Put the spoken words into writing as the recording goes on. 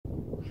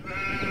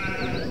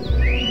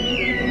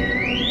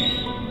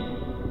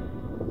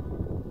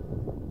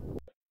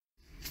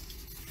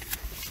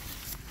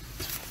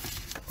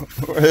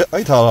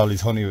I thought all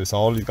his honey was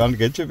all. He's gone to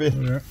get you a bit.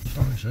 Yeah, that's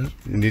what I said.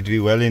 You need to be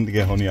well in to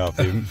get honey off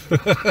him.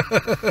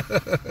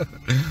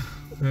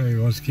 Yeah, he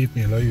wants to keep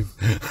me alive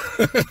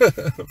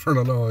for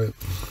a while.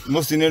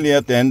 Must be nearly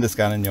at the end of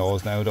scanning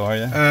yours now, though, are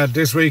you?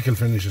 This week I'll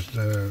finish it.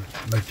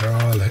 Like they're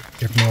all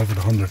getting over the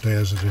 100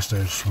 days at this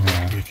stage, so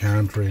you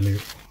can't really.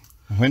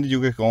 When did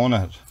you get going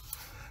at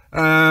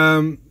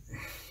it?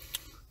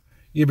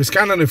 You'll be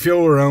scanning a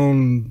few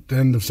around the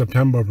end of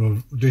September,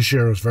 but this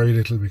year was very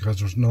little because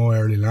there's no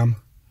early lamb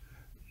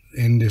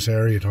in this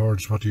area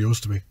towards what there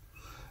used to be.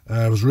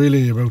 It was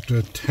really about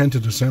the 10th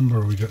of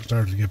December we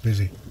started to get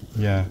busy.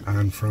 Yeah.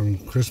 And from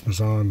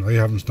Christmas on, I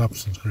haven't stopped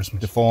since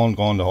Christmas. The phone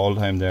going the whole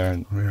time there.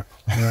 And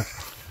yeah.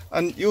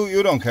 And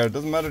you don't care, it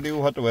doesn't matter to you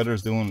what the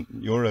weather's doing,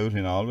 you're out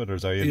in all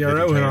weathers, are you? You're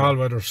out in all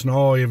weather,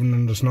 snow, even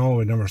in the snow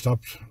we never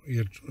stopped.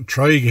 You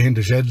try to get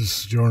into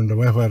sheds during the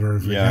wet weather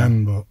if you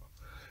can, but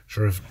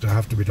sure, if they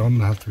have to be done,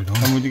 they have to be done.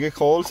 And would you get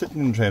cold sitting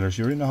in the trailers?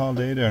 You're in the whole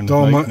day there. I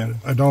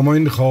don't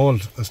mind the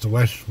cold, it's the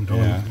wet.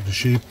 The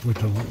sheep with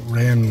the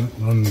rain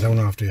running down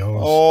after the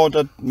hose. Oh,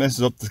 that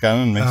messes up the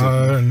scanning.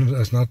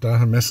 It's not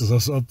that, it messes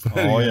us up.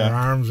 Oh, your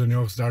arms and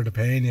you start to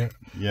pain you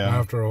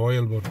after a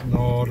while, but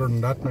no, other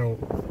than that now.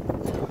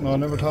 No, I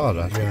never thought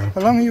of that. Yeah.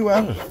 How long are you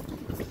at it?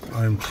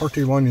 I'm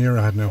 31 years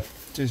ahead now.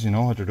 Jeez, you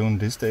know what they're doing at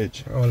this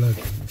stage. Well,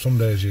 some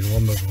days you'd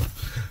wonder,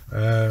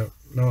 but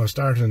no, I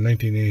started in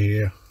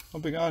 1988. Oh,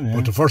 big on, yeah.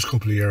 But the first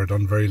couple of years I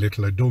done very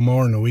little. I do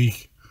more in a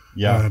week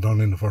than I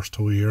done in the first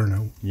 2 years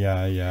now.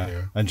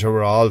 Yeah. And sure,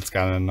 we're all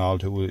scanning and all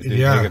too. They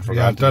take it for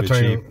at granted that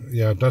time.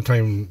 Yeah, at that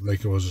time,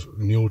 like it was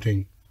a new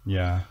thing.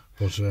 Yeah.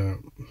 But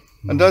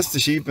and that's the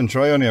sheep and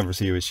try only ever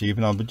see you with sheep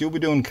and all. But you'll be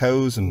doing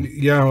cows and.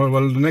 Yeah,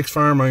 well, the next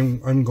farm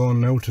I'm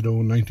going now to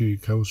do 90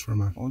 cows for a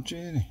man. Oh,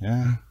 gee,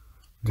 yeah.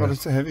 God,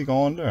 it's a heavy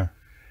going there.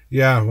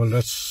 Yeah, well,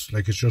 that's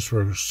like it's just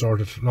we're sort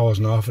of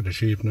closing off of the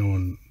sheep now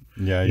and.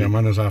 Yeah, your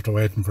man is after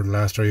waiting for the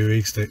last 3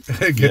 weeks to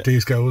get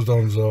these cows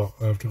done, so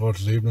I have to go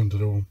this evening to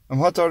do them. And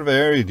what sort of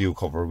area do you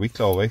cover?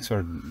 Wicklow,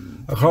 Wexford?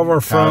 I cover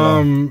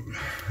from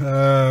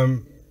I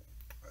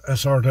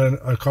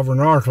cover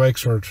North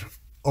Wexford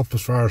up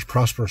as far as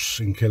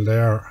Prosperous in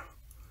Kildare.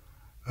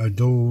 I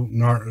do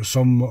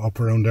some up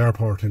around the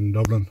airport in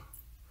Dublin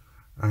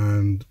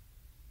and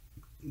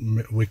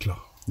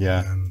Wicklow.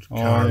 Yeah. And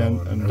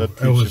Carlow. And that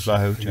keeps you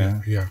flat out,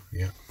 Yeah.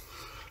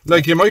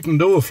 Like you mightn't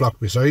do a flock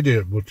beside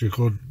you, but you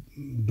could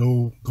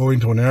go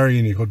into an area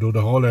and you could do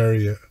the whole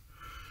area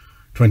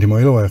 20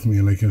 mile away from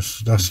you. Like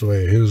that's the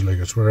way it is. Like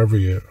it's wherever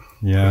you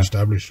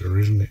established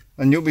originally.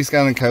 And you'll be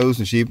scanning cows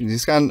and sheep. You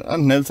scan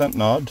anything else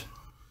something odd?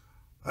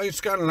 I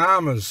scan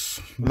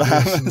llamas.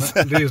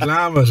 These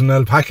llamas and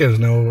alpacas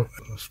now.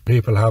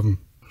 People have them.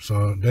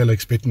 So they're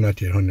like spitting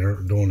at you when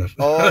you're doing it.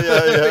 Oh,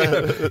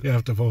 yeah. You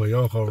have to put a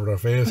yoke over their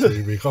face so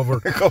you'll be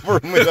covered. Cover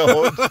them with a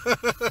hood.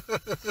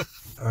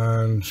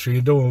 And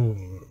she do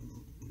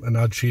an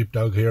odd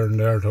sheepdog here and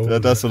there too.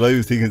 That's what I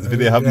was thinking. It's a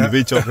bit of having the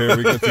beach up here.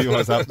 We can see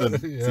what's happening,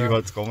 see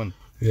what's coming.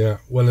 Yeah,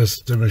 well,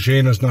 the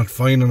machine is not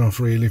fine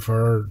enough really for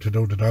her to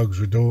do the dogs.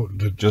 We do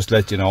just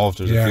let you know if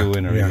there's a few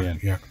in or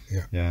again.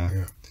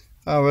 Yeah.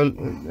 Oh well,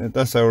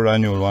 that's our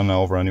annual one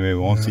over anyway. We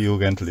won't see you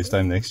again till this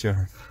time next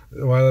year.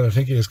 Well, I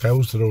think he has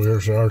cows to do here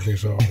shortly,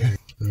 so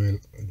we'll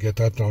get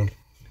that done.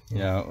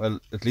 Yeah, well,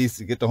 at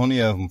least you get the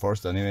honey out of them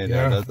first anyway.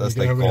 Yeah, that's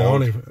like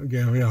gold.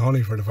 Give me a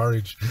honey for the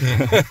forage.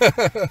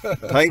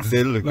 Thanks,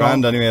 Syl.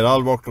 Grand anyway. It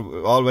all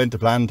went to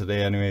plan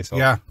today anyway. So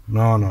yeah,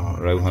 no.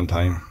 We're out on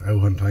time.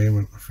 Out on time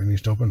and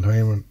finished up on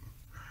time. And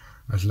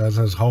as lads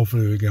says,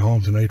 hopefully we get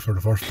home tonight for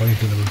the first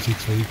pint in about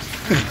 6 weeks.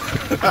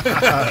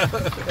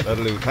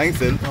 That'll do. Thanks,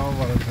 Syl. Oh,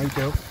 well, thank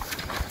you.